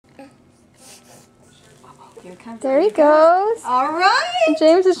Here it comes. There he goes. All right.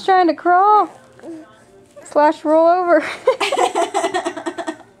 James is trying to crawl. / roll over.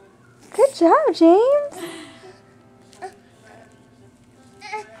 Good job, James.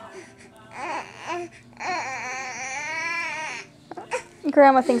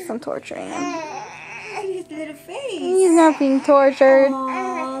 Grandma thinks I'm torturing him. Look at his little face. He's not being tortured.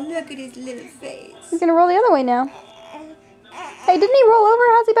 Oh, look at his little face. He's gonna roll the other way now. Hey, didn't he roll over?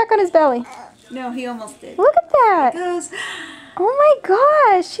 How's he back on his belly? No, he almost did. Look at that. There he goes. Oh my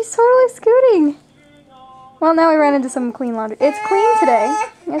gosh, she's totally scooting. Well, now we ran into some clean laundry. It's clean today.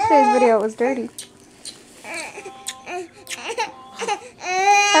 Yesterday's video was dirty.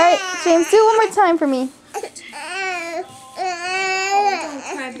 Alright, James, do it one more time for me.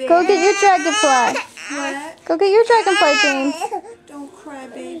 Go get your dragonfly. What? Go get your dragonfly, James. Don't cry,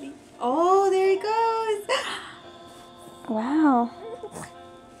 baby. Oh, there he goes. Wow.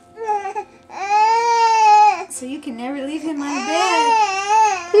 So you can never leave him on the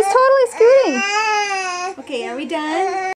bed. He's totally scooting. Okay, are we done?